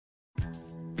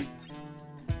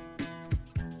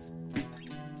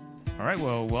All right,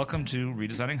 well, welcome to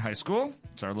Redesigning High School.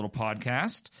 It's our little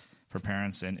podcast for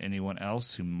parents and anyone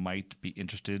else who might be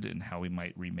interested in how we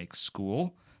might remake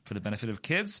school for the benefit of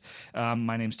kids.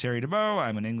 My name's Terry DeBow.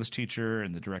 I'm an English teacher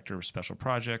and the director of special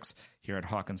projects here at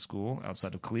Hawkins School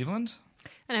outside of Cleveland.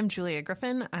 And I'm Julia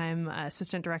Griffin. I'm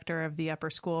assistant director of the Upper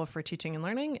School for Teaching and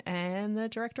Learning and the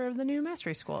director of the new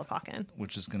Mastery School of Hawkins.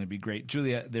 Which is going to be great.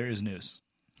 Julia, there is news.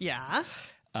 Yeah.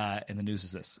 And the news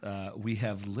is this. We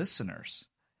have listeners.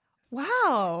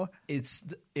 Wow.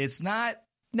 It's not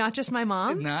just my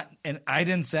mom? And I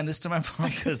didn't send this to my mom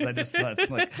because I just thought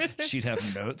like she'd have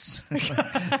notes.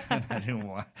 And I didn't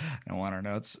want her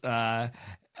notes. But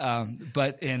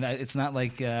it's not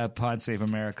like Pod Save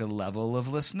America level of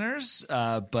listeners,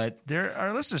 but there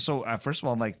are listeners. So first of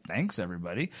all, like, thanks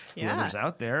everybody, whoever's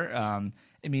out there. I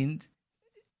mean,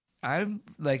 I'm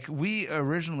like, we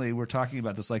originally were talking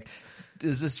about this, like,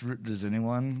 does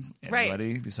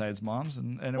anybody besides moms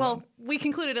and well, we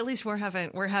concluded at least we're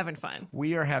having fun.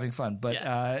 We are having fun, but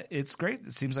it's great.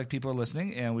 It seems like people are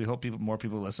listening, and we hope more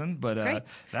people listen. But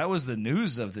that was the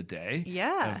news of the day,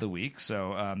 of the week.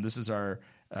 So this is our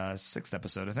sixth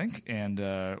episode, I think, and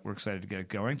we're excited to get it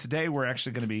going. Today, we're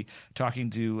actually going to be talking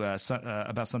to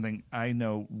about something I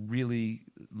know really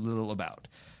little about,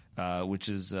 which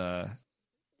is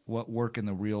what work in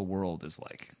the real world is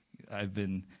like. I've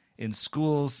been in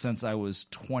schools since I was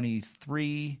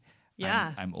 23.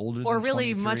 Yeah. I'm older than 23. Or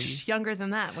really much younger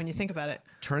than that when you think about it.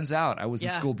 Turns out I was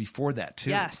in school before that too.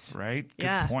 Yes. Right?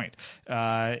 Good point.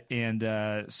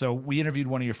 So we interviewed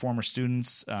one of your former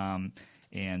students and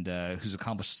who's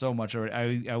accomplished so much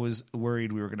already. I was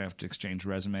worried we were going to have to exchange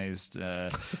resumes.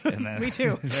 And then, Me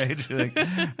too.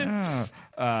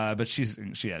 Right? But she's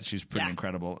pretty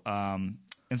incredible.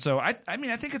 And so I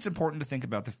think it's important to think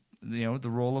about the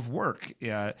role of work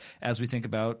as we think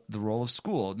about the role of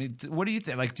school. I mean, what do you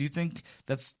think? Like, do you think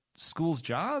that's school's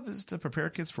job is to prepare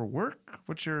kids for work?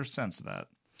 What's your sense of that?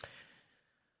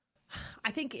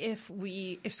 I think if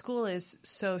school is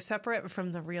so separate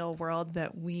from the real world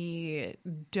that we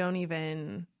don't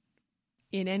even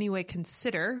in any way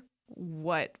consider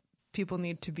what people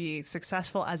need to be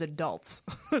successful as adults,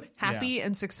 happy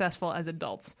and successful as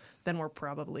adults, then we're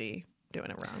probably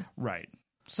doing it wrong. Right.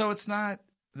 So it's not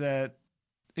that,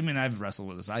 I mean, I've wrestled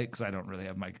with this because I don't really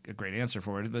have a great answer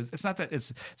for it, but it's not that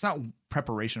it's not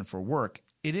preparation for work.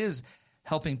 It is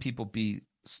helping people be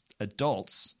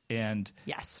adults. And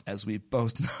as we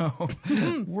both know,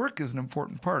 work is an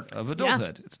important part of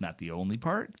adulthood. Yeah. It's not the only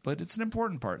part, but it's an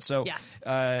important part. So,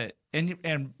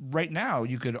 and right now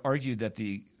you could argue that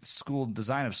the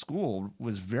design of school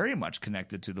was very much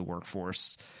connected to the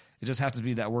workforce. It just happens to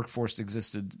be that workforce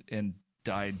existed and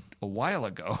died a while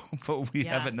ago, but we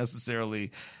haven't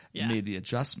necessarily made the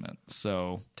adjustment.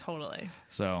 So totally.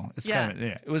 So it's kind of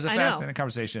it was a fascinating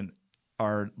conversation.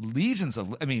 Our legions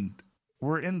of,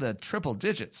 we're in the triple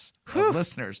digits of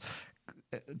listeners.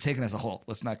 Taking as a whole,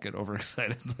 let's not get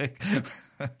overexcited.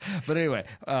 But anyway,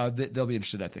 they'll be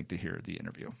interested, I think, to hear the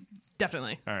interview.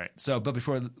 Definitely. All right. So, but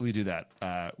before we do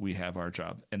that, we have our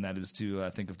job, and that is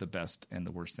to think of the best and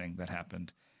the worst thing that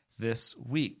happened this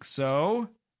week. So,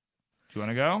 do you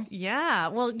want to go? Yeah.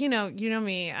 Well, you know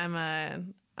me. I'm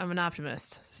an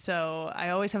optimist, so I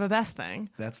always have a best thing.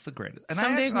 That's the greatest. And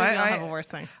Some days maybe I'll have a worst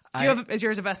thing. Is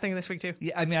yours a best thing this week too?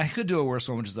 Yeah, I could do a worst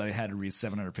one, which is that I had to read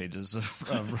 700 pages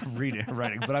of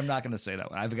writing, but I'm not going to say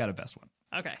that one. I've got a best one.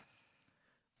 Okay.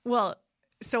 Well,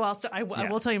 so I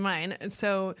will tell you mine.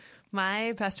 So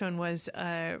my best one was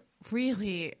a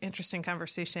really interesting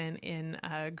conversation in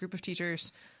a group of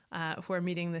teachers who are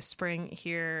meeting this spring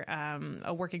here,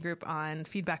 a working group on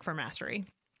feedback for mastery.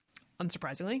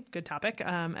 Unsurprisingly, good topic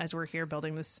as we're here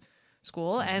building this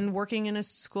school and working in a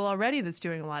school already that's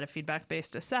doing a lot of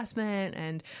feedback-based assessment.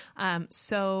 And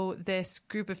so this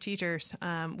group of teachers,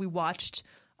 we watched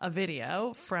a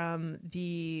video from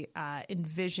the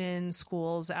Envision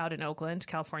schools out in Oakland,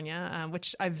 California,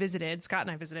 which I visited. Scott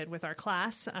and I visited with our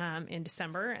class in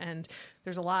December, and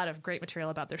there's a lot of great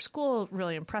material about their school,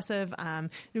 really impressive.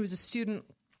 It was a student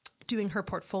doing her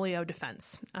portfolio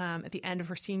defense at the end of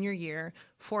her senior year,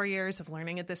 4 years of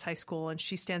learning at this high school, and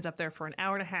she stands up there for an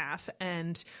hour and a half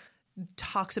and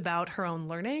talks about her own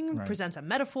learning, presents a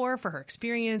metaphor for her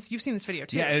experience. You've seen this video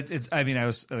too. Yeah,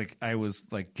 I was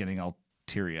getting all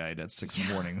teary-eyed at 6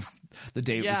 a.m. The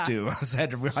day it was due. I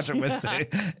had to watch it Wednesday.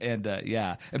 And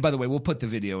and by the way, we'll put the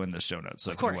video in the show notes.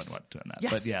 So if you want to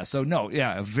that. Yes. But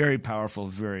a very powerful,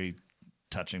 very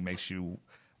touching, makes you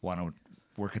want to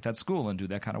work at that school and do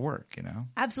that kind of work,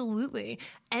 Absolutely.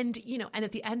 And, and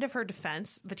at the end of her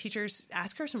defense, the teachers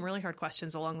ask her some really hard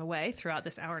questions along the way throughout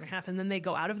this hour and a half. And then they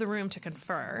go out of the room to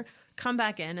confer, come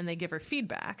back in, and they give her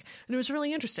feedback. And it was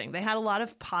really interesting. They had a lot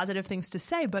of positive things to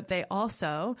say, but they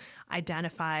also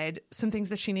identified some things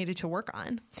that she needed to work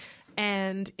on.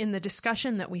 And in the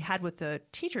discussion that we had with the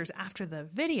teachers after the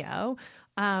video,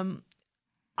 a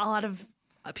lot of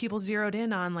people zeroed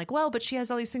in on like, well, but she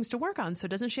has all these things to work on. So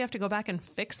doesn't she have to go back and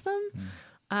fix them?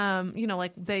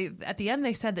 Like at the end,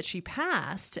 they said that she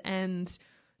passed and,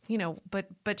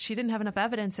 but she didn't have enough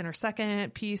evidence in her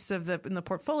second piece in the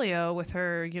portfolio with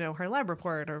her, her lab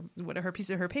report or whatever, her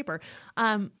piece of her paper.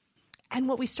 And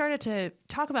what we started to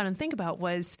talk about and think about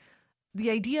was the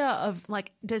idea of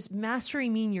like, does mastery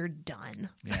mean you're done?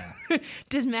 Yeah.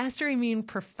 Does mastery mean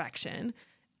perfection?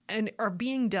 And are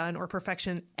being done or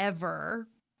perfection ever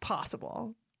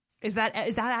possible? Is that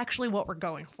actually what we're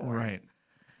going for? Right.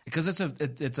 Because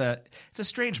it's a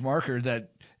strange marker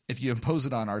that if you impose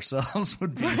it on ourselves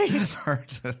would be hard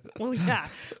to. Well, yeah,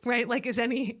 right. Like, is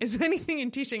anything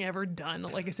in teaching ever done?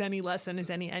 Like, is any lesson,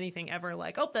 anything ever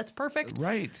like, oh, that's perfect?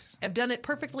 Right. I've done it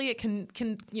perfectly. It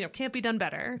can't be done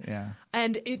better. Yeah.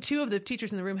 And two of the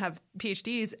teachers in the room have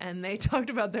PhDs, and they talked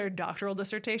about their doctoral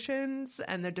dissertations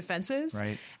and their defenses.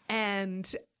 Right. And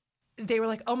they were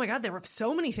like, oh my God, there were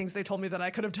so many things they told me that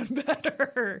I could have done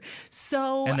better.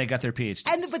 So, and they got their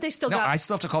PhDs. But they still I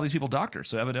still have to call these people doctors.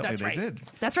 So evidently they did.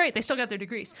 That's right. They still got their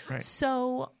degrees. Right.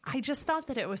 So I just thought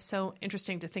that it was so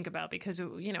interesting to think about because,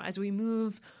 as we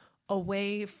move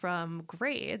away from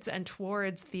grades and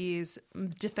towards these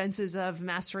defenses of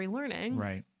mastery learning,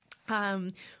 right.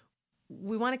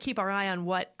 We want to keep our eye on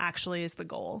what actually is the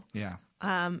goal. Yeah.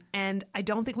 And I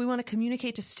don't think we want to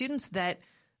communicate to students that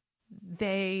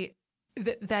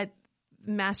that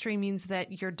mastery means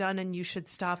that you're done and you should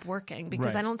stop working,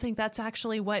 because I don't think that's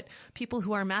actually what people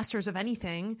who are masters of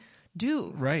anything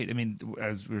do. Right. I mean,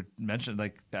 as we mentioned,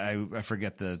 like I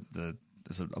forget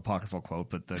it's an apocryphal quote,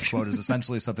 but the quote is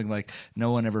essentially something like,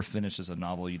 "No one ever finishes a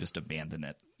novel; you just abandon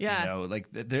it." Yeah. Like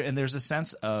there's a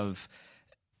sense of.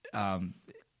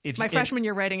 Freshman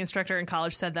year writing instructor in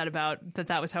college said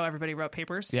that was how everybody wrote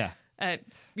papers. Yeah. That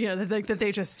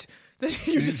they just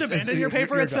abandon your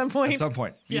paper at some point. At some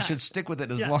point, you should stick with it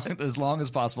as long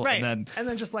as possible, right. and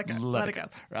then just let it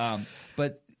go.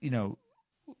 But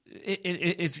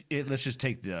if let's just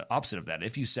take the opposite of that.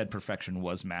 If you said perfection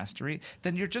was mastery,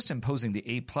 then you're just imposing the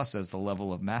A+ as the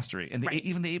level of mastery, and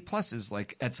even the A+ is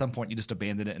like at some point you just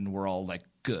abandon it, and we're all like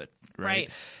good,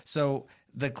 right? So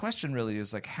the question really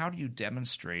is like, how do you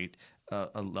demonstrate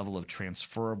a level of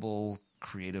transferable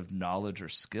creative knowledge or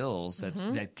skills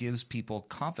that gives people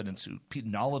confidence,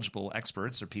 knowledgeable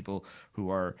experts or people who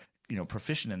are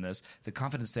proficient in this, the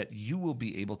confidence that you will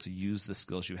be able to use the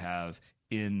skills you have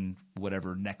in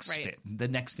whatever the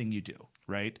next thing you do,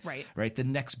 right? The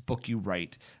next book you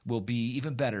write will be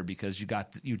even better because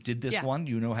you did this one,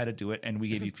 you know how to do it, and we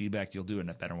gave you feedback. You'll do a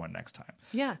better one next time.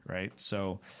 Yeah. Right.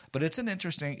 So, but it's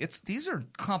these are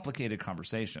complicated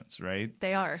conversations, right?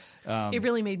 They are. It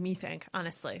really made me think,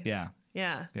 honestly. Yeah.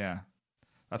 Yeah. Yeah.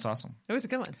 That's awesome. It was a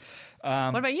good one.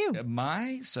 What about you?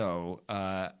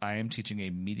 I am teaching a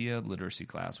media literacy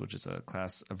class, which is a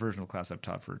version of a class I've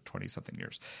taught for 20-something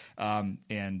years.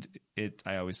 And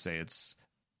I always say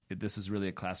this is really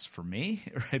a class for me,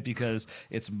 right? Because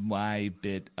it's my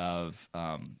bit of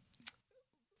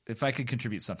if I could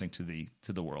contribute something to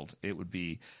the world, it would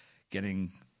be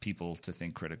getting people to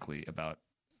think critically about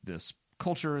this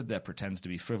culture that pretends to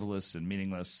be frivolous and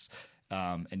meaningless.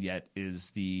 And yet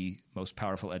is the most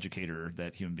powerful educator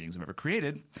that human beings have ever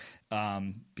created,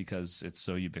 because it's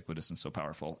so ubiquitous and so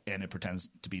powerful, and it pretends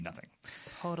to be nothing.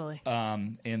 Totally.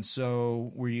 And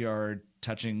so we are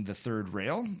touching the third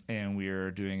rail, and we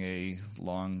are doing a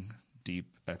long, deep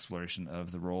exploration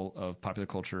of the role of popular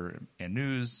culture and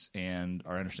news and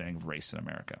our understanding of race in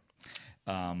America.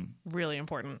 Really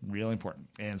important. Really important.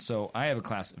 And so I have a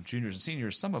class of juniors and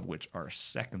seniors, some of which are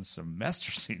second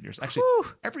semester seniors. Actually,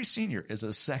 every senior is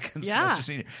a second semester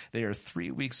senior. They are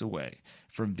 3 weeks away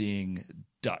from being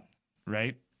done,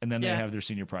 right? And then they have their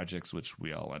senior projects, which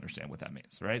we all understand what that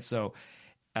means, right? So,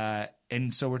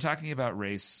 and so we're talking about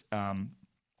race.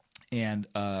 And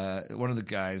one of the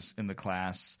guys in the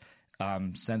class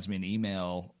sends me an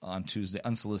email on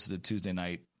unsolicited Tuesday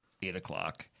night,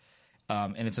 8:00.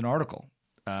 And it's an article,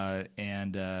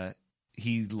 and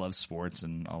he loves sports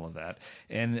and all of that.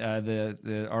 And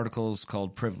the article is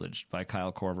called "Privileged" by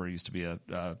Kyle Korver. He used to be a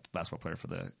basketball player for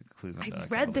the Cleveland. I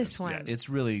read this one. Yeah, it's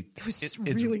really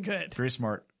really good. Very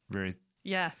smart. Very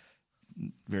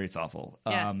very thoughtful.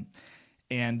 Yeah.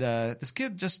 And this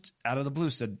kid just out of the blue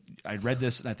said, "I read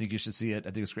this and I think you should see it.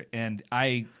 I think it's great." And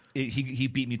he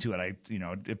beat me to it.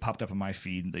 It popped up on my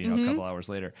feed, a couple hours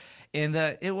later, and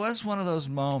it was one of those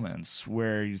moments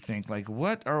where you think, like,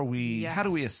 what are we? Yes. How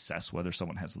do we assess whether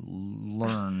someone has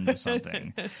learned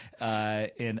something?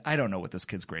 And I don't know what this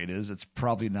kid's grade is. It's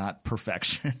probably not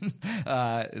perfection,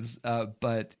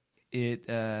 but it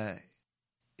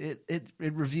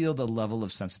revealed a level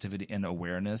of sensitivity and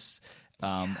awareness.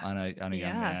 On a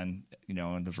young man,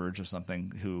 on the verge of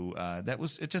something who it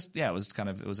was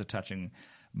a touching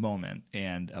moment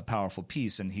and a powerful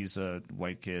piece. And he's a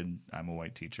white kid. I'm a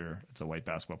white teacher. It's a white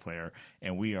basketball player.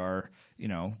 And we are,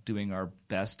 doing our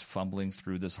best fumbling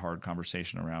through this hard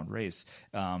conversation around race.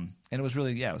 And it was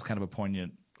really, it was kind of a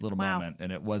poignant little moment.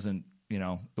 And it wasn't,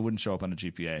 it wouldn't show up on a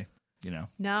GPA.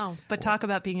 No, but talk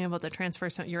about being able to transfer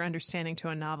your understanding to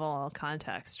a novel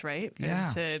context, right?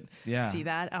 Yeah. And to see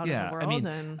that out in the world. I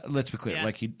mean, let's be clear.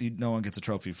 Like, no one gets a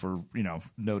trophy for,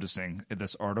 noticing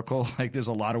this article. Like, there's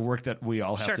a lot of work that we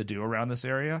all have to do around this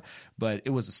area, but it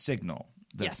was a signal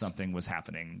that something was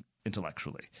happening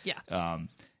intellectually. Yeah.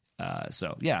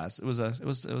 It was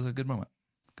a good moment.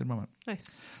 Good moment.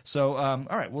 Nice. So, all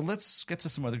right. Well, let's get to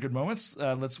some other good moments.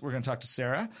 We're going to talk to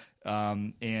Sarah,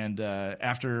 and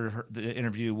after the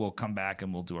interview, we'll come back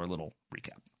and we'll do our little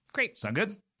recap. Great. Sound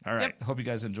good? All right. Yep. Hope you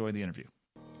guys enjoy the interview.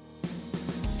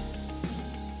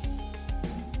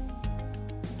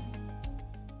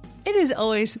 It is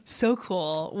always so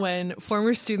cool when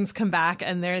former students come back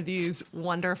and they're these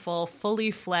wonderful,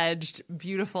 fully fledged,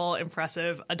 beautiful,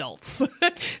 impressive adults.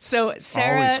 So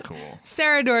Sarah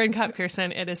Dorencott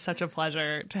Pearson, it is such a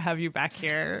pleasure to have you back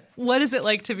here. What is it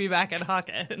like to be back at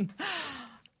Hawken?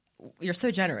 You're so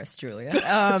generous, Julia.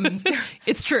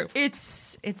 It's true.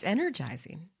 It's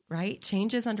energizing, right?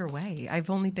 Change is underway. I've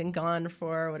only been gone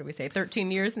for,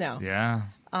 13 years now. Yeah.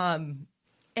 And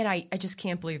I just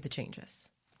can't believe the changes.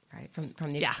 Right,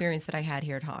 from the experience that I had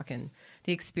here at Hawken,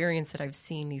 the experience that I've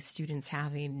seen these students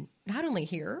having, not only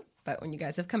here, but when you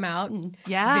guys have come out and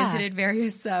visited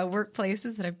various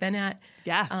workplaces that I've been at.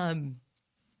 Yeah.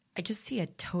 I just see a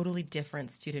totally different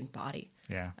student body.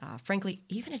 Yeah. Frankly,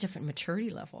 even a different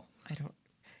maturity level. I don't.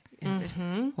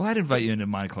 Well, I'd invite you into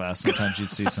my class. Sometimes you'd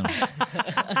see some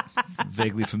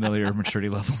vaguely familiar maturity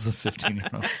levels of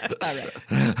 15-year-olds. All right.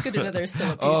 It's good to know there's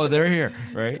still a piece of they're here,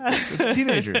 right? It's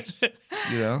teenagers,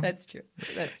 That's true.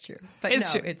 But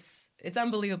it's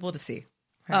unbelievable to see.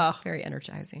 Right? Very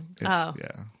energizing.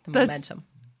 The momentum.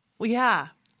 Well, yeah.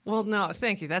 Well, no,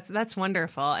 thank you. That's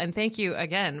wonderful. And thank you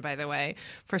again, by the way,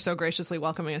 for so graciously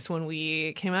welcoming us when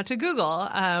we came out to Google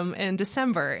in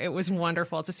December. It was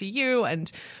wonderful to see you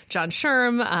and John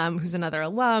Sherm, who's another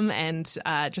alum, and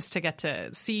just to get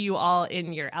to see you all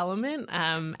in your element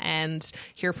and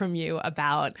hear from you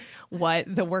about what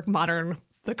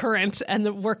the current and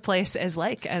the workplace is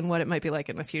like and what it might be like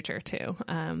in the future too.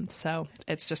 So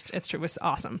it was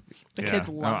awesome. The kids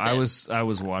loved it. I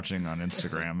was watching on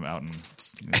Instagram out in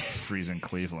freezing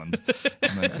Cleveland.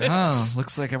 I'm like,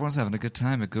 looks like everyone's having a good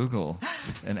time at Google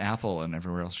and Apple and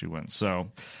everywhere else you went. So,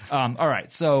 all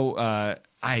right. So,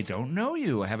 I don't know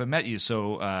you. I haven't met you.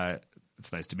 So,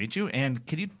 it's nice to meet you. And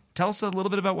can you tell us a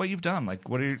little bit about what you've done? Like,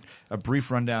 what are a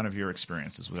brief rundown of your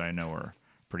experiences, which I know are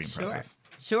pretty impressive.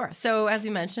 Sure. So as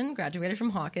you mentioned, graduated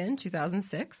from Hawken in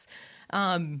 2006.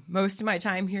 Most of my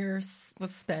time here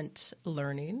was spent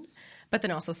learning, but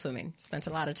then also swimming. Spent a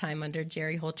lot of time under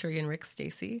Jerry Holtry and Rick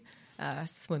Stacy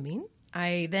swimming.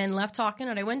 I then left Hawken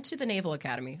and I went to the Naval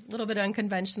Academy. A little bit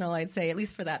unconventional, I'd say, at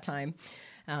least for that time.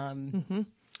 So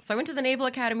I went to the Naval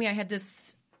Academy. I had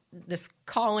this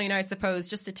calling, I suppose,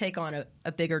 just to take on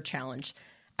a bigger challenge.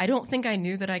 I don't think I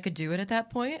knew that I could do it at that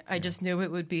point. I just knew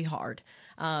it would be hard.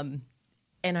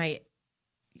 And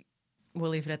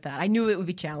we'll leave it at that. I knew it would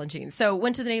be challenging. So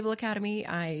went to the Naval Academy.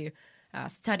 I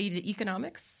studied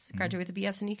economics, graduated with a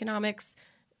BS in economics,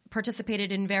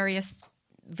 participated in various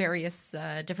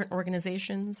different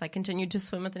organizations. I continued to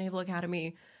swim at the Naval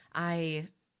Academy. I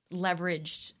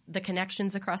leveraged the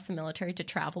connections across the military to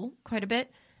travel quite a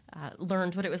bit,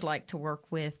 learned what it was like to work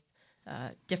with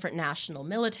different national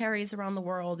militaries around the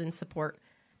world and support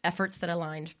efforts that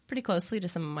aligned pretty closely to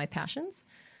some of my passions.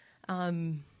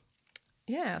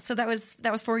 So that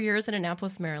was 4 years in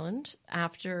Annapolis, Maryland.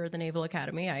 After the Naval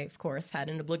Academy, I, of course, had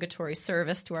an obligatory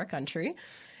service to our country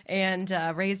and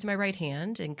raised my right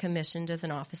hand and commissioned as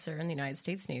an officer in the United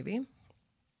States Navy.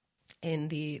 In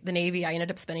the Navy, I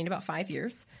ended up spending about 5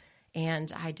 years, and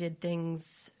I did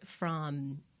things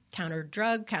from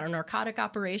counter-drug, counter-narcotic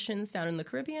operations down in the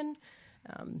Caribbean,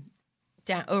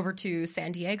 over to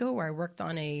San Diego, where I worked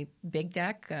on a big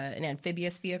deck, an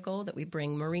amphibious vehicle that we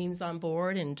bring Marines on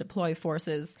board and deploy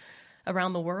forces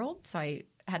around the world. So I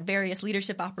had various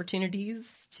leadership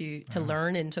opportunities to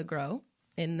learn and to grow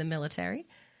in the military.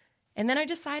 And then I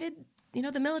decided,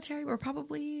 the military was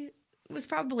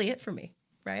probably it for me,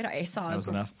 right? That was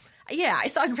enough. Yeah, I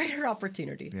saw a greater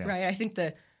opportunity, right? I think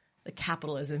the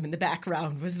capitalism in the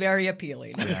background was very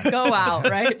appealing. Yeah. Go out,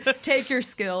 right? Take your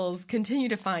skills, continue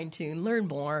to fine-tune, learn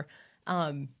more,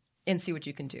 and see what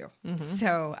you can do. Mm-hmm.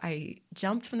 So I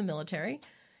jumped from the military,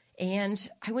 and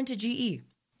I went to GE.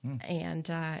 And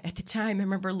at the time, I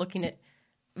remember looking at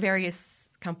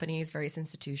various companies, various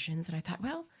institutions, and I thought,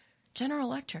 well, General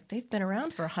Electric, they've been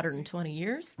around for 120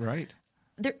 years. Right.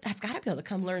 I've got to be able to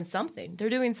come learn something. They're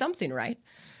doing something right.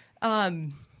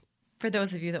 For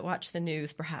those of you that watch the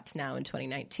news, perhaps now in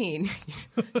 2019,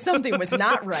 something was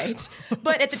not right.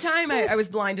 But at the time, I was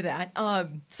blind to that.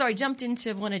 So I jumped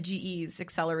into one of GE's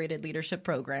accelerated leadership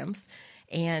programs,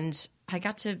 and I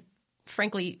got to,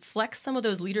 frankly, flex some of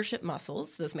those leadership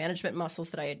muscles, those management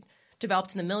muscles that I had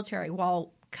developed in the military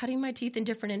while cutting my teeth in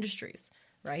different industries,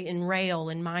 right? In rail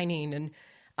and mining and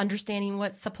understanding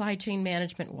what supply chain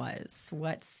management was,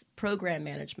 what's program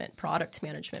management, product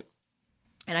management.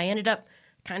 And I ended up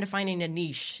kind of finding a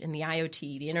niche in the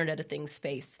IoT, the Internet of Things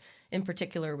space, in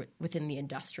particular within the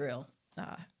industrial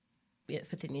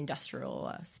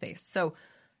space. So,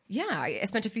 yeah, I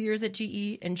spent a few years at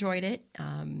GE, enjoyed it,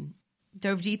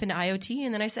 dove deep into IoT,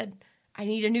 and then I said, I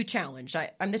need a new challenge.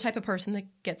 I'm the type of person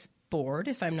that gets bored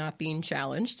if I'm not being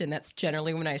challenged, and that's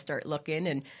generally when I start looking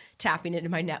and tapping into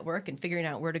my network and figuring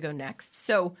out where to go next.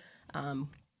 So,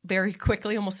 very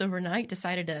quickly, almost overnight,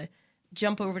 decided to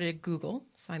jump over to Google.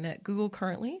 So I'm at Google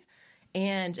currently.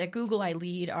 And at Google, I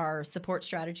lead our support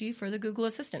strategy for the Google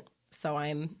Assistant. So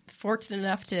I'm fortunate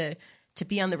enough to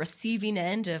be on the receiving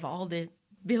end of all the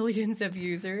billions of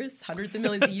users, hundreds of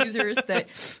millions of users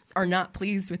that are not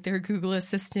pleased with their Google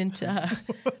Assistant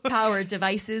powered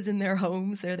devices in their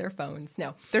homes or their phones.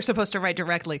 No. They're supposed to write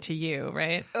directly to you,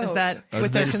 right? Is that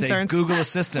with their concerns? Say, Google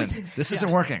Assistant, this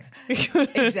isn't working.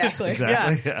 Exactly.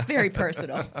 Yeah. It's very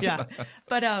personal. Yeah.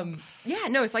 But so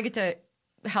I get to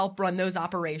help run those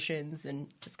operations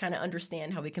and just kind of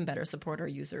understand how we can better support our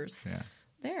users. Yeah.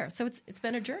 There. So it's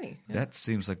been a journey. Yeah. That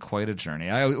seems like quite a journey.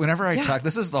 Whenever I talk,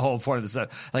 this is the whole point of this.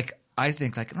 I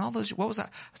think in all those, what was I? I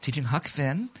was teaching Huck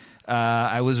Finn.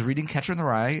 I was reading Catcher in the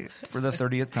Rye for the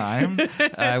 30th time.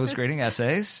 I was grading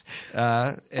essays.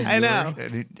 And I know.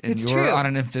 And you were on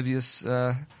an amphibious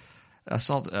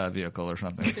assault vehicle or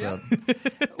something. So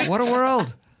what a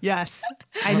world. Yes,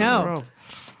 I know.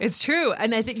 It's true.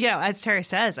 And I think, as Terry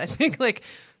says, I think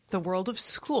the world of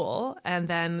school and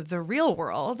then the real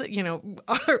world,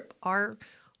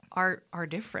 are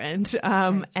different.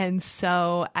 Right. And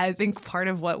so I think part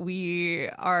of what we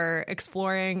are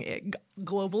exploring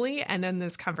globally and in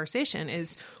this conversation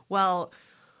is, well,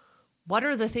 what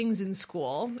are the things in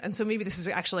school? And so maybe this is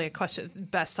actually a question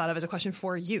best thought of as a question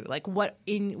for you.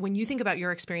 When you think about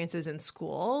your experiences in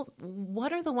school,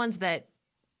 what are the ones that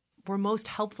were most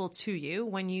helpful to you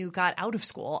when you got out of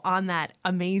school on that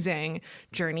amazing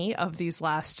journey of these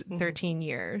last 13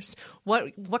 years?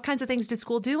 What kinds of things did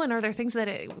school do? And are there things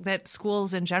that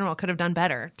schools in general could have done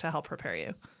better to help prepare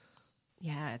you?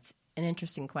 Yeah, it's an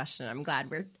interesting question. I'm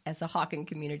glad we're, as a Hawken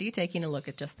community, taking a look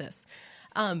at just this.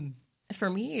 For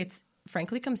me, it's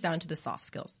frankly comes down to the soft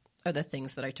skills or the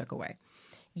things that I took away.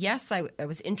 Yes, I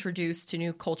was introduced to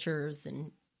new cultures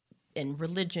and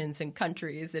religions and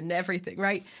countries and everything,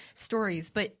 right? Stories,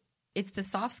 but it's the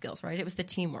soft skills, right? It was the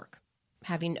teamwork,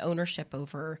 having ownership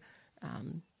over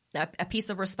a piece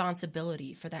of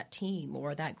responsibility for that team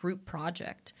or that group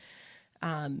project.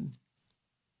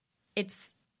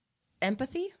 It's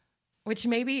empathy, which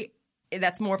maybe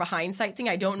that's more of a hindsight thing.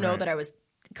 I don't know that I was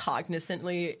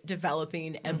cognizantly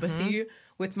developing empathy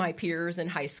with my peers in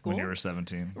high school. When you were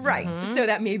 17. Right. So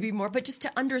that may be more, but just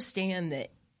to understand that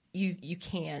you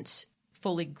can't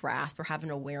fully grasp or have an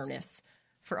awareness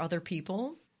for other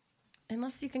people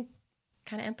unless you can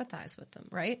kind of empathize with them,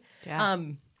 right? Yeah.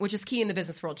 Which is key in the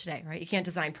business world today, right? You can't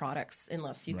design products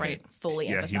unless you can fully empathize.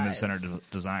 Yeah, human-centered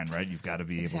design, right? You've got to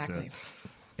be able to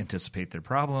anticipate their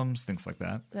problems, things like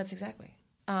that. That's exactly.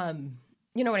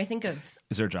 When I think of...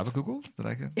 Is there a job at Google that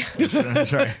I can...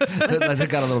 Sorry. I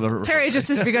got a little bit... Terry just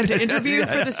has begun to interview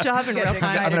for this job in real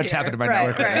time. I'm going to tap into my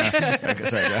network right now. Okay,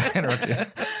 sorry, I interrupt you.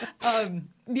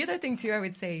 The other thing, too, I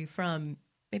would say from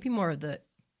maybe more of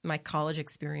my college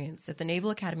experience at the Naval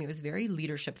Academy was very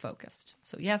leadership focused.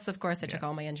 So, yes, of course, I took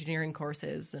all my engineering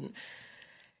courses and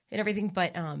everything,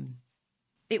 but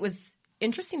it was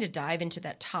interesting to dive into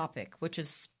that topic, which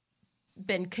is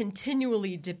been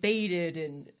continually debated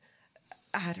and,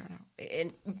 I don't know,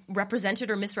 and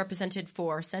represented or misrepresented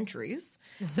for centuries.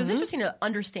 So it's interesting to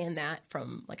understand that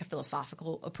from like a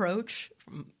philosophical approach,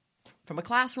 from a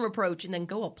classroom approach, and then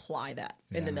go apply that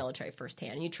in the military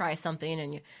firsthand. You try something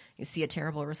and you see a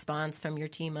terrible response from your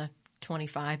team of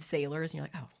 25 sailors, and you're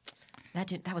like, oh,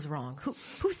 that was wrong. Who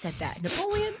said that?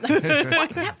 Napoleon?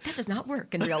 That does not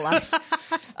work in real life.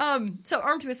 So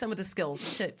armed with some of the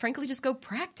skills to, frankly, just go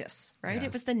practice, right? Yeah.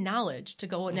 It was the knowledge to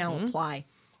go now apply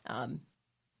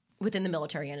within the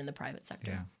military and in the private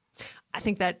sector. Yeah. I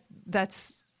think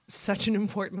that's such an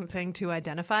important thing to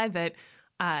identify, that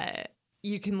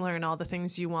you can learn all the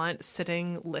things you want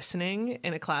sitting, listening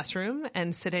in a classroom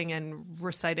and sitting and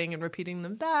reciting and repeating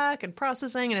them back and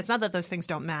processing. And it's not that those things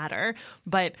don't matter,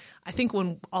 but I think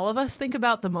when all of us think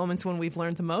about the moments when we've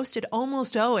learned the most, it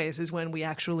almost always is when we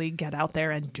actually get out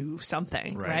there and do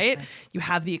something, right? You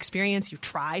have the experience, you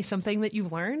try something that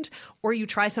you've learned, or you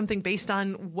try something based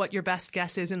on what your best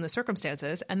guess is in the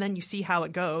circumstances, and then you see how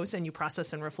it goes and you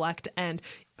process and reflect, and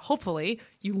hopefully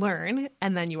you learn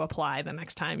and then you apply the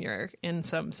next time you're in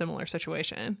some similar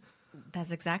situation.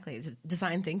 That's exactly it's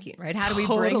design thinking, right? How do we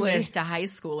bring this to high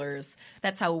schoolers?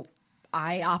 That's how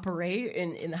I operate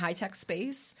in the high-tech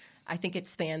space. I think it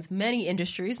spans many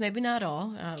industries, maybe not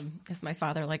all, as my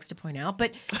father likes to point out.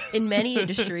 But in many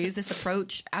industries, this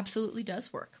approach absolutely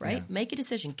does work, right? Yeah. Make a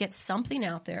decision. Get something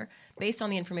out there based on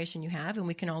the information you have, and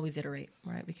we can always iterate,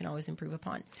 right? We can always improve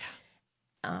upon.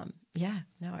 I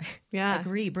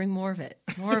agree. Bring more of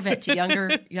it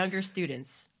to younger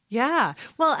students. Yeah.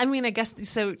 Well, I mean, I guess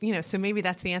so. So maybe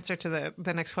that's the answer to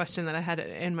the next question that I had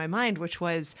in my mind, which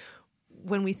was,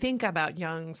 when we think about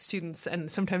young students, and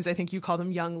sometimes I think you call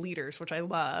them young leaders, which I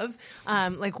love.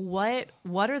 Like, what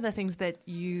are the things that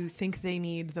you think they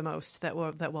need the most that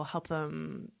will help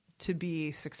them to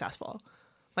be successful?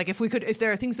 Like, if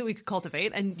there are things that we could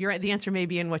cultivate, and the answer may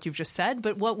be in what you've just said,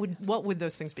 but what would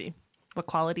those things be? What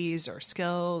qualities or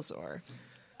skills or?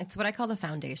 It's what I call the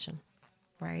foundation,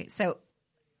 right? So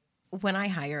when I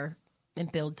hire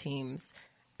and build teams,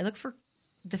 I look for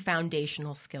the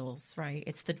foundational skills, right?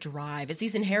 It's the drive. It's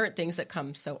these inherent things that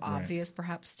come so obvious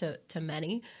perhaps to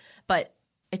many, but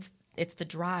it's the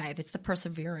drive, it's the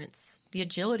perseverance, the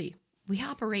agility. We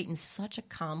operate in such a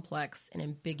complex and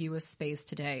ambiguous space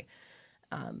today.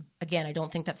 Again, I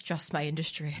don't think that's just my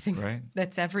industry. I think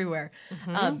that's everywhere.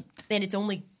 And it's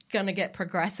only going to get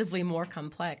progressively more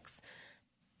complex.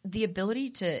 The ability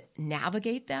to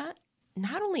navigate that,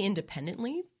 not only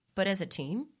independently, but as a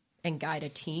team, and guide a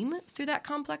team through that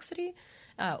complexity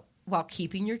while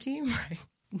keeping your team, right?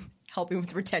 Helping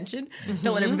with retention.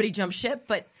 Don't let everybody jump ship.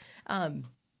 But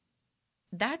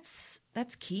that's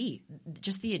key,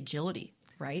 just the agility,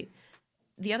 right?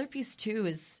 The other piece, too,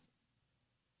 is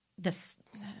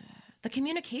the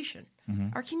communication.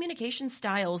 Our communication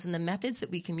styles and the methods that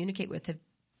we communicate with have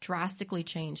drastically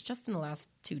changed just in the last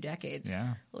 2 decades,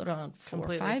 a little around 4 or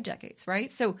 5 decades,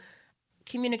 right? So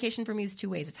communication for me is 2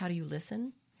 ways. It's how do you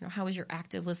listen? How is your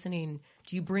active listening?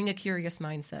 Do you bring a curious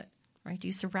mindset, right? Do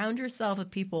you surround yourself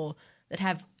with people that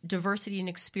have diversity and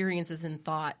experiences and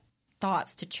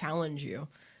thoughts to challenge you?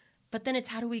 But then it's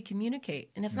how do we communicate?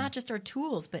 And it's not just our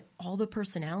tools, but all the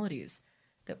personalities.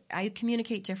 That I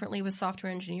communicate differently with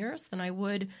software engineers than I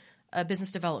would a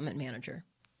business development manager.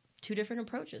 2 different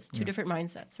approaches, 2 different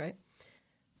mindsets, right?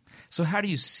 So how do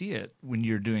you see it when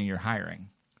you're doing your hiring?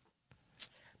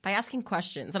 By asking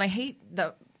questions. And I hate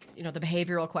the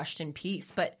behavioral question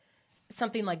piece, but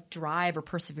something like drive or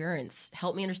perseverance.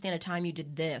 Help me understand a time you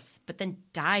did this, but then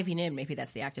diving in, maybe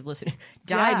that's the active listening,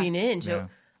 diving into,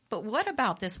 but what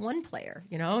about this one player?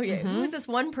 Who is this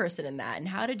one person in that? And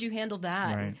how did you handle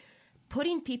that? Right. And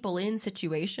putting people in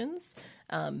situations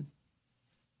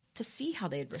to see how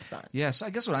they'd respond. Yeah, so I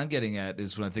guess what I'm getting at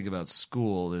is when I think about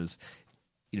school is,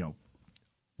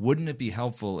 wouldn't it be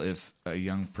helpful if a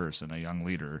young person, a young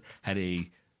leader, had a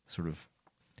sort of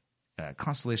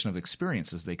constellation of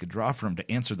experiences they could draw from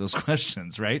to answer those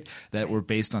questions, right? That were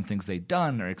based on things they've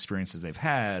done or experiences they've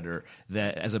had, or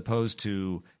that as opposed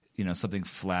to something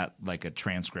flat like a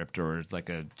transcript or like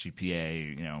a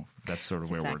GPA. That's sort of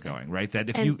where we're going, right? That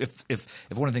if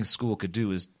one of the things school could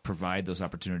do is provide those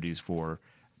opportunities for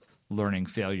learning,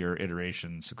 failure,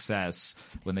 iteration, success,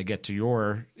 when they get to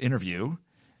your interview,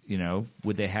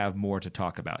 would they have more to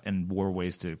talk about and more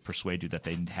ways to persuade you that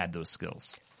they had those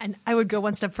skills? And I would go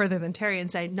one step further than Terry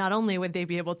and say, not only would they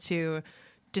be able to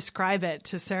describe it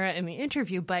to Sarah in the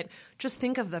interview, but just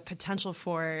think of the potential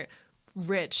for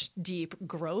rich, deep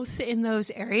growth in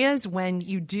those areas when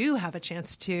you do have a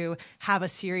chance to have a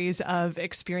series of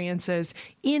experiences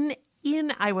in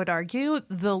in, I would argue,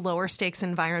 the lower stakes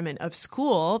environment of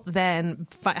school than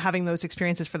having those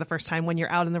experiences for the first time when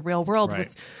you're out in the real world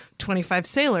with 25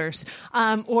 sailors,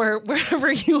 or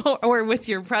wherever you are, or with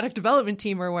your product development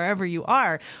team or wherever you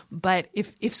are. But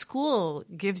if school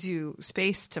gives you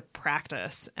space to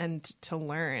practice and to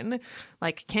learn,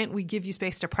 like, can't we give you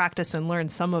space to practice and learn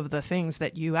some of the things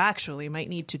that you actually might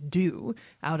need to do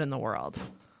out in the world?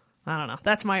 I don't know.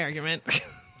 That's my argument.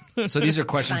 So these are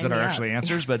questions that are actually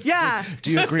answers, but yeah. Do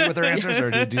you agree with their answers,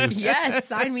 or do you? Yes,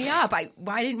 sign me up.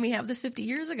 Why didn't we have this 50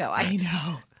 years ago? I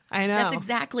know. That's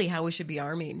exactly how we should be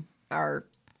arming our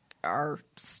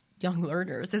young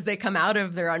learners as they come out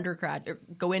of their undergrad, or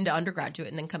go into undergraduate,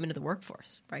 and then come into the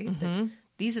workforce. Right.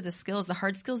 These are the skills, the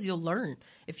hard skills you'll learn.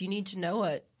 If you need to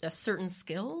know a certain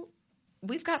skill,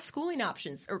 we've got schooling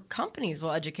options, or companies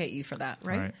will educate you for that.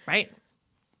 Right.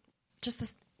 Just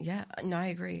this. Yeah, no, I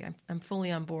agree. I'm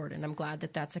fully on board, and I'm glad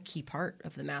that that's a key part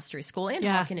of the Mastery School and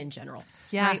Hawken in general.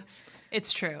 Yeah, right?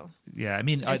 It's true. Yeah, I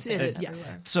mean,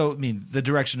 so I mean, the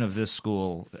direction of this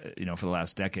school, for the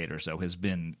last decade or so, has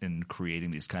been in creating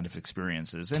these kind of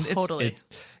experiences. And totally,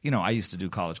 I used to do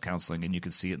college counseling, and you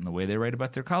could see it in the way they write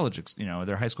about their college,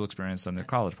 their high school experience and their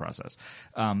college process.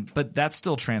 But that's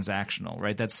still transactional,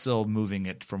 right? That's still moving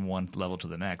it from one level to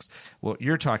the next. What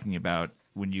you're talking about,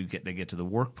 when they get to the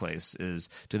workplace, is,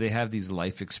 do they have these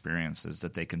life experiences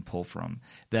that they can pull from,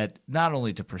 that not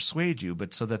only to persuade you,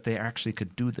 but so that they actually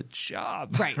could do the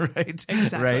job. Right. Right.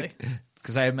 Exactly. Right.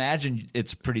 Because I imagine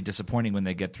it's pretty disappointing when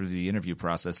they get through the interview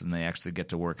process and they actually get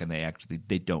to work and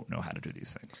they don't know how to do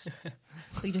these things.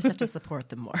 Well, you just have to support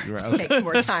them more. Right. Take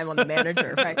more time on the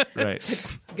manager, right? Right.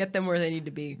 To get them where they need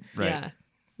to be. Right.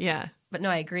 Yeah. But no,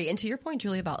 I agree. And to your point,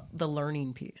 Julie, about the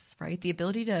learning piece, right? The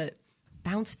ability to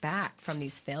bounce back from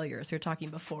these failures. We were talking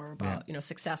before about,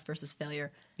 success versus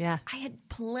failure. Yeah. I had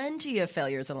plenty of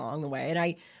failures along the way. And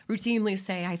I routinely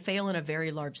say I fail on a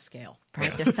very large scale,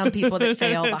 right? There's some people that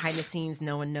fail behind the scenes.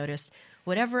 No one noticed.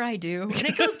 Whatever I do, and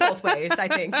it goes both ways, I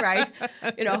think, right?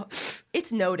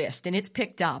 It's noticed and it's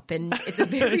picked up, and it's a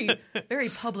very, very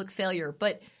public failure.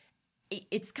 But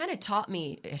it's kind of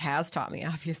it has taught me,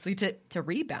 obviously, to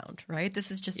rebound, right? This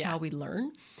is just how we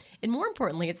learn. And more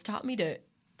importantly, it's taught me to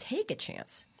take a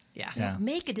chance. Yeah.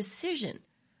 Make a decision.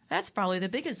 That's probably the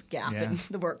biggest gap in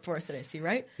the workforce that I see,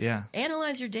 right? Yeah.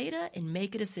 Analyze your data and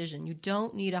make a decision. You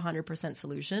don't need a 100%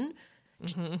 solution.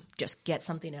 Just get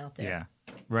something out there.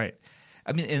 Yeah. Right.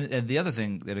 I mean, and the other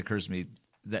thing that occurs to me,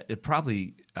 that it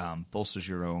probably bolsters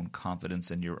your own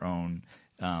confidence and your own,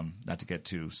 not to get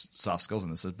too soft skills in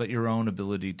this, but your own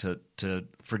ability to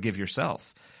forgive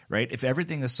yourself. Right? If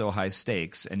everything is so high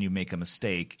stakes and you make a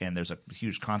mistake and there's a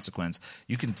huge consequence,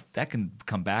 that can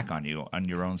come back on you, on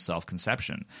your own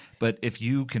self-conception. But if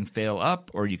you can fail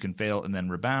up, or you can fail and then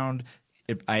rebound,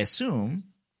 I assume,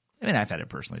 I mean, I've had it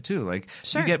personally too. Like,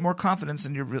 you get more confidence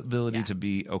in your ability to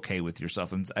be okay with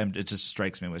yourself. And it just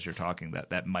strikes me as you're talking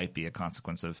that might be a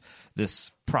consequence of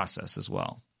this process as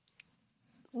well.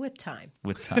 With time.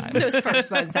 Those first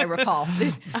ones, I recall.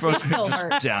 This still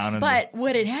hurt. But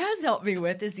what it has helped me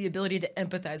with is the ability to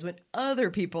empathize when other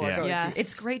people are going through.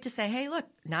 It's great to say, hey, look,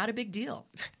 not a big deal.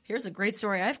 Here's a great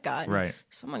story I've got. Right.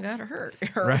 Someone got hurt.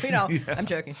 Or, I'm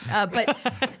joking. But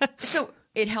so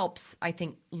it helps, I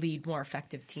think, lead more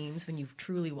effective teams when you've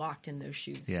truly walked in those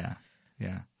shoes. Yeah.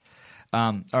 Yeah.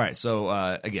 All right. So,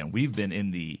 again, we've been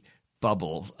in the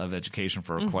bubble of education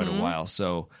for quite a while.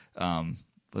 So,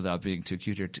 without being too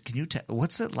cute here, can you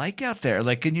what's it like out there?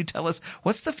 Like, can you tell us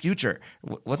what's the future?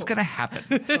 What's going to happen?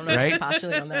 I don't know, right?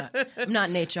 Postulate on that. I'm not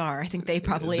in HR. I think they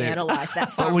probably analyze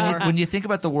that far more. When you think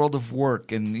about the world of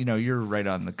work, and you're right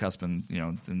on the cusp, in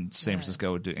in San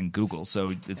Francisco and Google,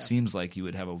 so it seems like you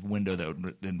would have a window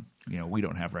that we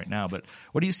don't have right now. But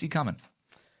what do you see coming?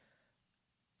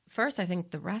 First, I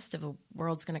think the rest of the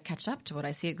world's going to catch up to what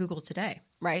I see at Google today,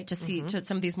 right? To see to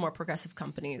some of these more progressive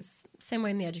companies, same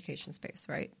way in the education space,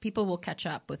 right? People will catch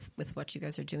up with what you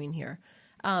guys are doing here.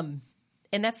 And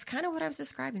that's kind of what I was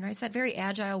describing, right? It's that very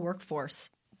agile workforce.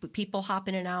 People hop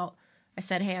in and out. I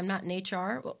said, hey, I'm not in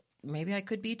HR. Well, maybe I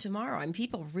could be tomorrow. I mean,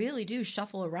 people really do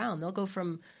shuffle around. They'll go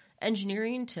from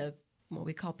engineering to what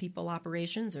we call people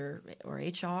operations or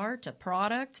HR to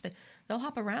product. They'll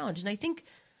hop around. And I think,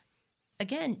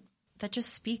 again, that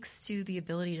just speaks to the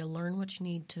ability to learn what you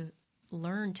need to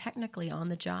learn technically on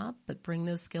the job, but bring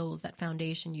those skills, that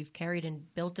foundation you've carried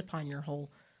and built upon your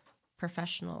whole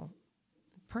personal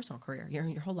career,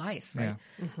 your whole life, right?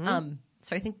 Yeah.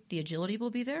 So I think the agility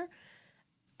will be there.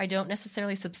 I don't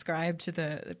necessarily subscribe to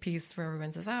the piece where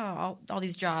everyone says, oh, all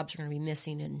these jobs are going to be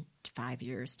missing in 5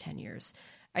 years, 10 years.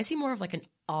 I see more of like an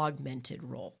augmented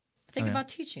role. Think about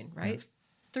teaching, right?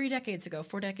 3 decades ago,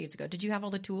 4 decades ago, did you have all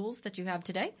the tools that you have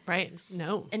today? Right.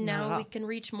 No. And now we can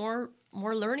reach more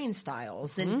learning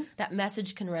styles, and that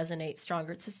message can resonate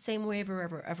stronger. It's the same way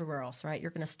everywhere else, right?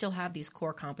 You're going to still have these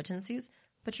core competencies,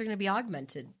 but you're going to be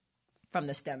augmented from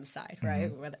the STEM side,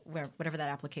 right? Whatever that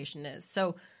application is.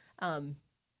 So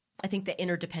I think the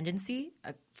interdependency,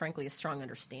 frankly, a strong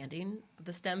understanding of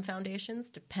the STEM foundations,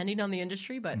 depending on the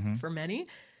industry, but for many,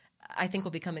 I think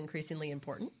will become increasingly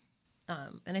important.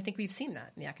 And I think we've seen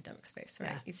that in the academic space,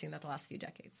 right? You've seen that the last few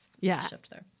decades. Yeah, Shift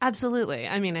there. Absolutely.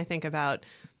 I mean, I think about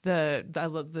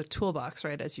the toolbox,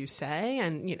 right, as you say,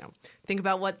 and think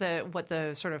about what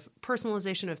the sort of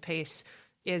personalization of PACE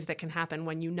is that can happen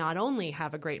when you not only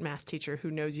have a great math teacher who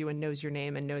knows you and knows your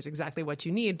name and knows exactly what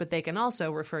you need, but they can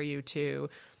also refer you to,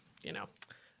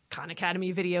 Khan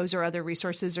Academy videos or other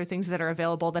resources or things that are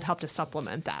available that help to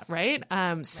supplement that, right?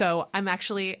 So I'm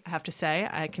actually, I have to say,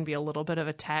 I can be a little bit of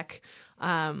a tech.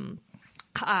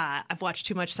 I've watched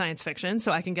too much science fiction,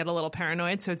 so I can get a little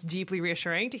paranoid. So it's deeply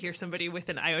reassuring to hear somebody with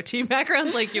an IoT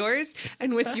background like yours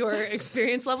and with your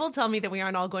experience level tell me that we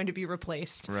aren't all going to be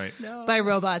replaced by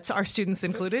robots, our students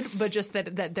included, but just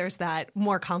that there's that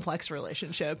more complex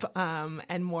relationship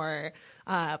and more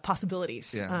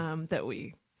possibilities that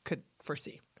we could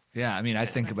foresee. Yeah, I mean, I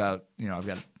think about, I've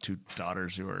got 2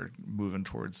 daughters who are moving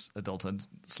towards adulthood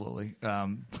slowly.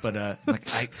 But I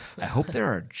hope there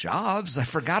are jobs. I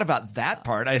forgot about that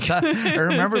part. I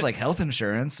remember like health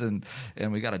insurance and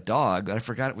we got a dog. I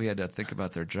forgot we had to think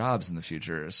about their jobs in the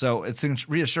future. So it's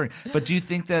reassuring. But do you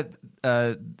think that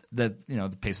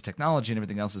the pace of technology and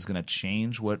everything else is going to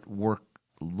change what work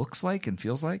looks like and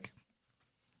feels like?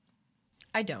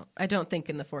 I don't think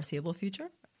in the foreseeable future.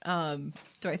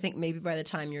 Do I think maybe by the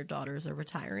time your daughters are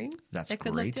retiring, it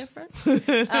could look different?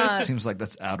 Seems like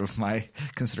that's out of my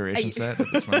consideration set at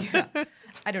this point.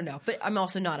 I don't know, but I'm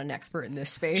also not an expert in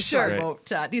this space. Sure. So I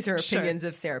won't. These are opinions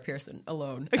of Sarah Pearson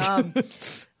alone.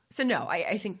 So no,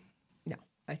 I think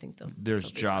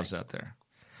there's jobs out there.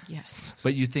 Yes,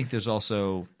 but you think there's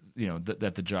also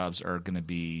that the jobs are going to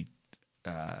be.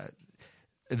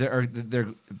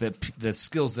 The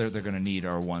skills they're going to need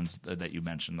are ones that you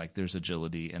mentioned. Like there's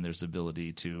agility and there's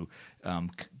ability to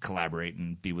collaborate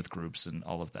and be with groups and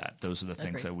all of that. Those are the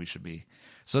things that we should be.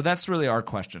 So that's really our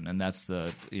question, and that's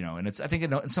and it's I think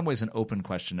in some ways an open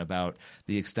question about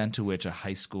the extent to which a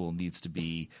high school needs to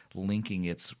be linking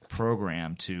its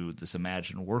program to this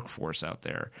imagined workforce out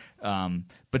there.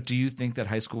 But do you think that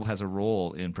high school has a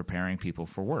role in preparing people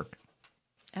for work?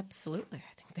 Absolutely.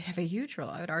 I think they have a huge role.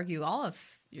 I would argue all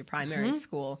of your primary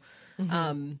school,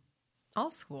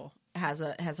 all school has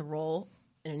a role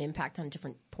and an impact on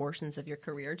different portions of your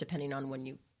career, depending on when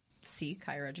you seek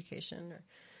higher education.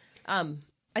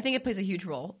 I think it plays a huge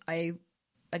role. I,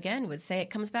 again, would say it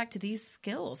comes back to these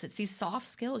skills. It's these soft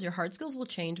skills. Your hard skills will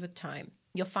change with time.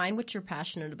 You'll find what you're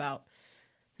passionate about.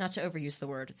 Not to overuse the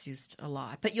word, it's used a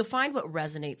lot, but you'll find what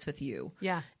resonates with you.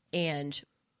 Yeah. And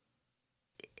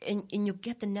you'll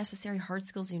get the necessary hard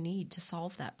skills you need to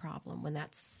solve that problem when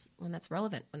that's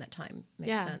relevant, when that time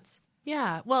makes sense.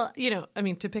 Yeah. Well,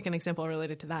 to pick an example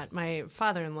related to that, my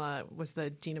father-in-law was the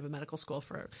dean of a medical school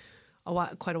for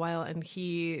quite a while, and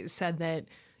he said that,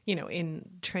 in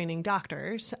training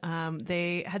doctors,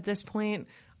 they at this point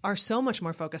are so much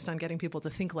more focused on getting people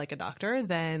to think like a doctor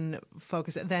than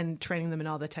training them in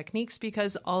all the techniques,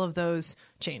 because all of those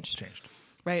changed.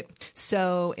 Right.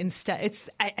 So instead,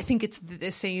 I think it's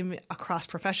the same across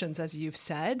professions, as you've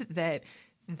said, that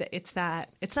it's that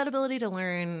ability to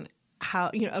learn how,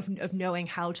 of knowing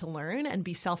how to learn and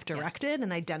be self-directed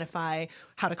and identify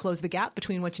how to close the gap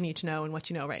between what you need to know and what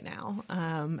you know right now.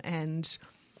 And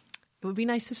it would be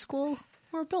nice if school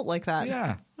were built like that.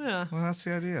 Yeah. Well, that's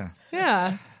the idea.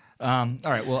 Yeah. All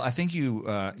right. Well, I think you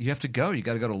have to go. You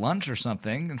got to go to lunch or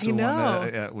something, and so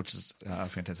which is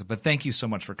fantastic. But thank you so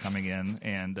much for coming in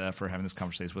and for having this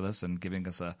conversation with us and giving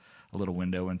us a little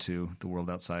window into the world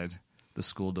outside the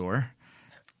school door.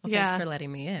 Well, thanks for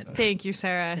letting me in. Thank you,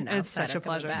 Sarah. It's such a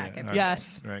pleasure.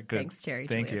 Yes. All right. Good. Thanks, Terry.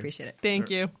 Thank you. I appreciate it. Thank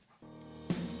you.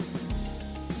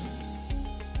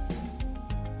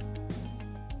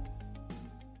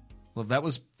 Well, that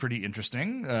was pretty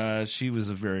interesting. She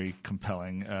was a very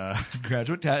compelling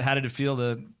graduate. How did it feel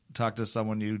to talk to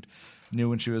someone you knew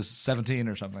when she was 17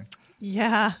 or something?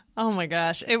 Yeah. Oh, my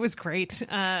gosh. It was great.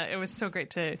 It was so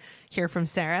great to hear from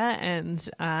Sarah. And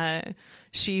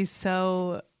she's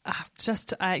so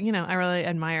I really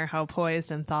admire how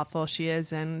poised and thoughtful she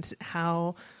is, and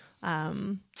how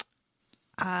and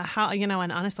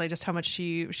honestly, just how much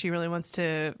she really wants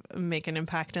to make an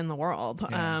impact in the world.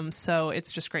 Yeah. So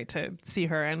it's just great to see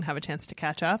her and have a chance to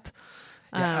catch up.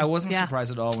 Yeah, I wasn't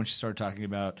surprised at all when she started talking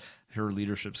about her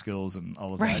leadership skills and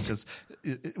all of Right. that.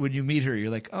 Because when you meet her,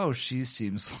 you're like, oh, she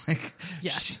seems like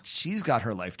Yes. she's got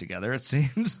her life together, it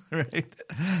seems, right?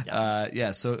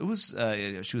 Yeah. So it was,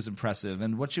 she was impressive.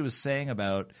 And what she was saying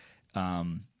about,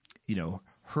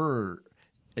 her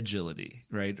agility,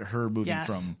 right? Her moving Yes.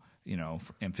 from,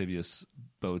 amphibious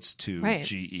boats to Right.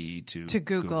 GE To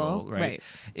Google, right.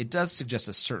 It does suggest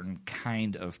a certain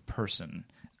kind of person,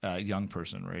 young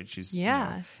person, right? She's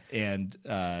Yeah. And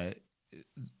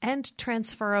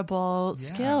transferable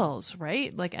skills,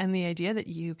 right? Like, and the idea that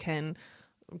you can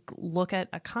look at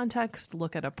a context,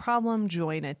 look at a problem,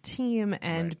 join a team,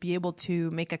 and Right. be able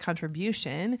to make a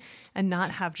contribution and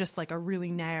not have just like a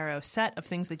really narrow set of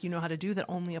things that you know how to do that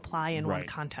only apply in one Right.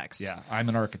 context. Yeah, I'm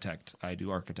an architect. I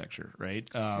do architecture, right?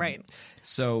 Right.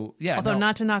 So yeah, Although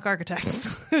not to knock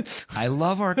architects. I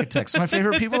love architects. My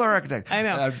favorite people are architects. I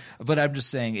know. But I'm just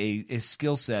saying a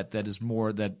skill set that is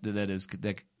more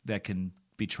that can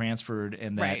be transferred,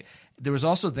 and that Right. there was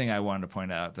also a thing I wanted to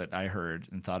point out that I heard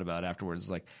and thought about afterwards.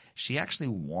 Like, she actually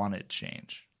wanted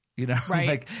change. Right.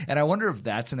 Like, and I wonder if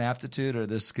that's an aptitude or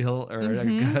the skill or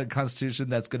a constitution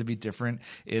that's going to be different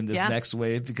in this Yeah. next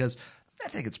wave, because I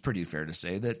think it's pretty fair to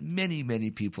say that many, many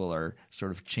people are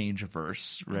sort of change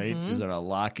averse, right? Just sort of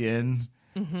lock in,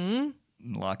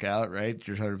 lock out, right?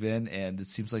 You're sort of in, and it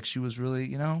seems like she was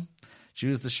really, she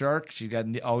was the shark. She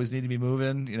always needed to be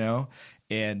moving,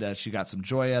 and she got some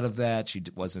joy out of that. She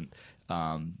wasn't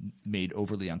made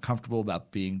overly uncomfortable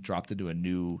about being dropped into a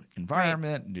new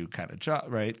environment, new kind of job,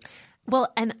 right? Well,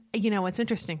 and what's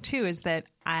interesting too is that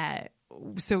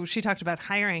so she talked about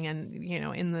hiring, and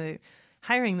in the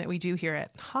hiring that we do here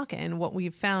at Hawken, what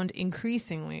we've found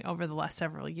increasingly over the last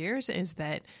several years is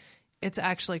that it's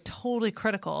actually totally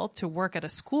critical to work at a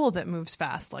school that moves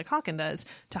fast like Hawken does,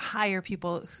 to hire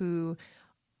people who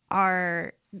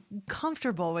are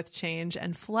comfortable with change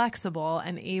and flexible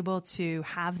and able to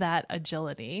have that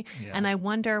agility. Yeah. And I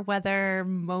wonder whether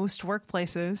most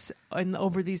workplaces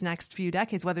over these next few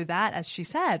decades, whether that, as she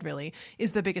said, really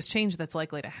is the biggest change that's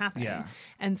likely to happen. Yeah.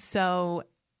 And so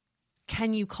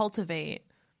can you cultivate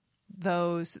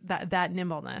that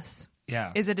nimbleness?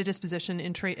 Yeah. Is it a disposition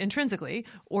intrinsically,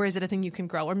 or is it a thing you can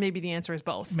grow? Or maybe the answer is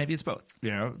both. Maybe it's both,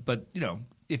 but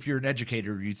if you're an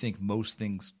educator, you think most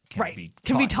things can Right. be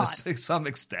Can be taught taught. to some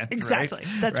extent. Exactly.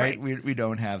 Right? That's right. We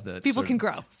don't have the People sort can of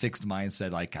grow. fixed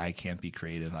mindset like I can't be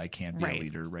creative, I can't be Right. a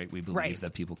leader. Right? We believe Right.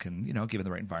 that people can, given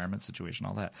the right environment, situation,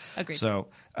 all that. Agreed. So,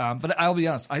 but I'll be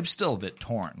honest, I'm still a bit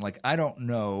torn. Like, I don't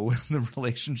know the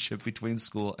relationship between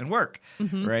school and work,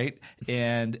 Mm-hmm. right?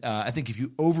 And I think if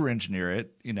you over-engineer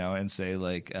it, and say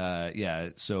like,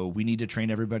 so we need to train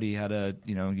everybody how to,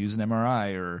 use an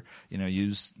MRI or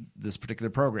use this particular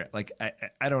program. Like,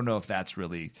 I don't know if that's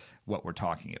really what we're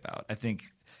talking about. I think,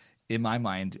 in my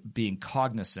mind, being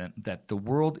cognizant that the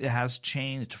world has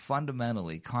changed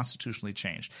fundamentally, constitutionally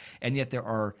changed, and yet there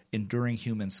are enduring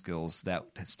human skills that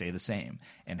stay the same.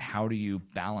 And how do you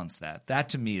balance that? That,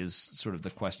 to me, is sort of the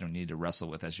question we need to wrestle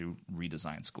with as you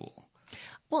redesign school.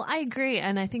 Well, I agree,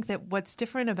 and I think that what's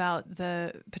different about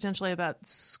potentially about a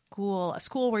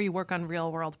school where you work on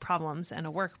real world problems, and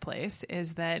a workplace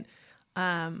is that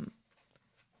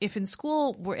if in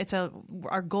school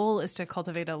our goal is to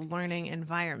cultivate a learning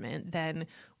environment, then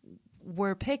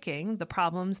we're picking the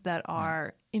problems that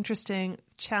are interesting,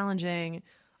 challenging,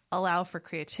 allow for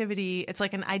creativity. It's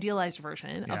like an idealized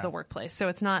version of the workplace. So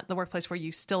it's not the workplace where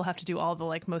you still have to do all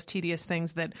the most tedious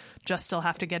things that just still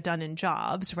have to get done in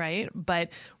jobs, right? But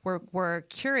we're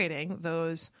curating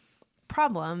those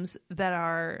problems that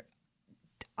are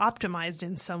optimized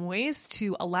in some ways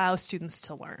to allow students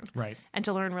to learn. Right. And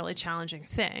to learn really challenging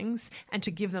things, and to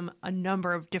give them a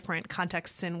number of different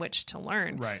contexts in which to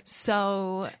learn. Right.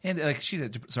 So, And like she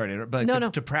said, sorry,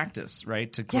 but to practice,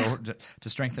 right? To grow, to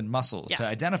strengthen muscles, to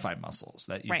identify muscles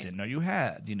that you didn't know you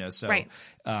had, So,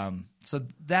 so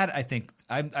that, I think,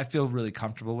 I feel really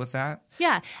comfortable with that.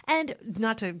 yeah, and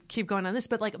not to keep going on this,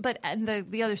 but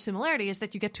the other similarity is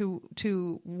that you get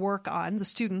to work on, the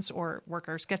students or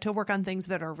workers get to work on things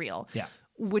that are real. Yeah.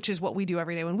 Which is what we do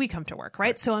every day when we come to work,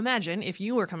 right? So imagine if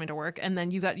you were coming to work and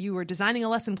then you were designing a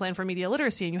lesson plan for media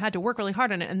literacy and you had to work really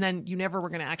hard on it, and then you never were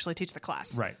going to actually teach the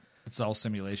class. Right. It's all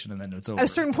simulation, and then it's over. At a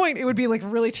certain point, it would be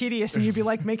really tedious, and you'd be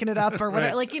making it up or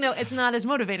whatever. Right. It's not as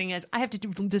motivating as I have to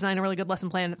design a really good lesson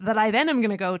plan that I then am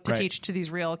going to go to teach to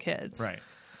these real kids. Right.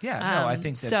 Yeah. No, I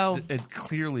think that so it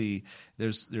clearly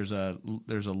there's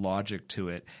a logic to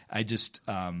it. I just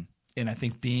and I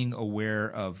think being aware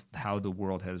of how the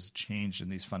world has changed in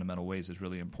these fundamental ways is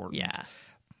really important. Yeah.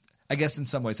 I guess in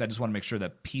some ways, I just want to make sure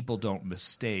that people don't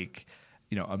mistake,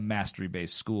 a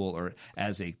mastery-based school or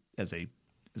as a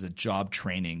is a job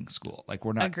training school. Like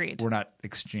we're not Agreed. We're not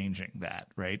exchanging that,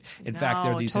 right? In fact,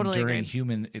 there are these totally enduring agreed.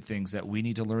 human things that we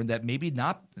need to learn that maybe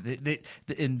not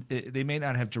they may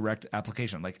not have direct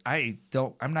application. Like I'm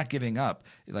not giving up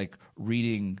like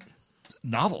reading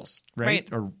novels, right?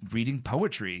 Or reading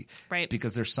poetry, right?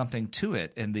 Because there's something to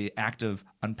it, and the act of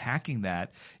unpacking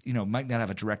that, might not have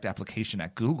a direct application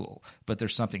at Google, but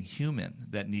there's something human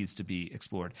that needs to be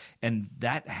explored, and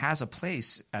that has a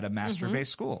place at a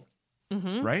master-based school,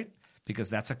 right? Because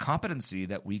that's a competency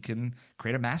that we can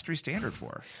create a mastery standard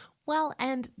for. Well,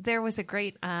 and there was a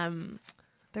great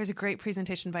there's a great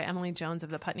presentation by Emily Jones of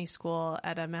the Putney School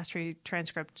at a Mastery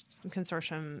Transcript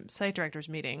Consortium site directors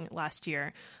meeting last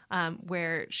year,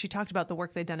 where she talked about the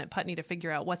work they'd done at Putney to figure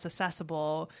out what's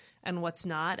accessible and what's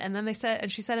not. And then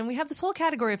she said, and we have this whole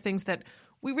category of things that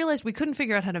we realized we couldn't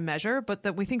figure out how to measure, but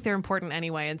that we think they're important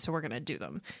anyway, and so we're going to do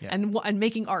them. Yeah. And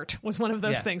making art was one of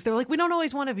those things. They were like, we don't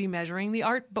always want to be measuring the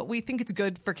art, but we think it's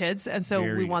good for kids, and so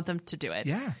we want them to do it.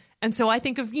 Yeah. And so I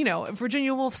think of,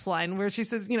 Virginia Woolf's line where she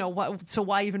says, so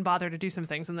why even bother to do some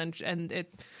things? And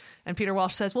Peter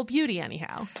Walsh says, well, beauty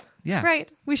anyhow. Yeah. Right.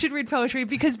 We should read poetry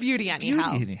because beauty anyhow.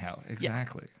 Beauty anyhow.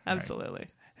 Exactly. Yeah, absolutely. Right.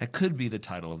 That could be the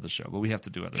title of the show, but we have to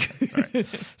do other things. All right.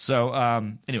 So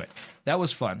anyway, that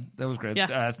was fun. That was great.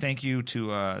 Yeah. Thank you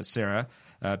to Sarah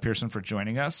Pearson for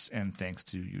joining us, and thanks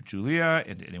to you, Julia,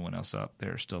 and to anyone else out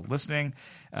there still listening.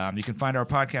 You can find our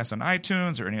podcast on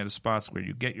iTunes or any other spots where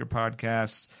you get your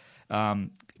podcasts.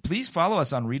 Please follow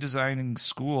us on Redesigning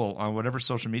School on whatever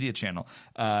social media channel.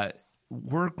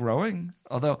 We're growing.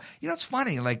 Although, it's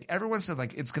funny. Like everyone said,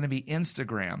 like it's going to be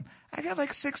Instagram. I got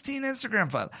like 16 Instagram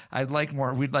files. I'd like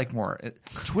more. We'd like more.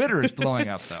 Twitter is blowing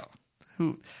up though.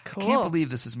 Cool. I can't believe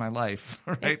this is my life,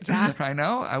 right? I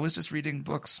know. I was just reading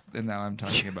books, and now I'm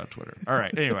talking about Twitter. All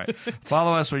right. Anyway,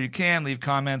 follow us where you can. Leave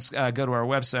comments. Go to our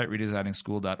website,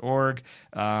 redesigningschool.org.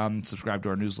 Subscribe to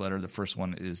our newsletter. The first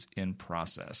one is in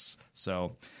process.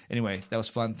 So anyway, that was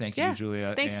fun. Thank you,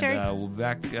 Julia. Thanks, Terry. And we'll be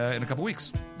back in a couple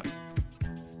weeks. Bye.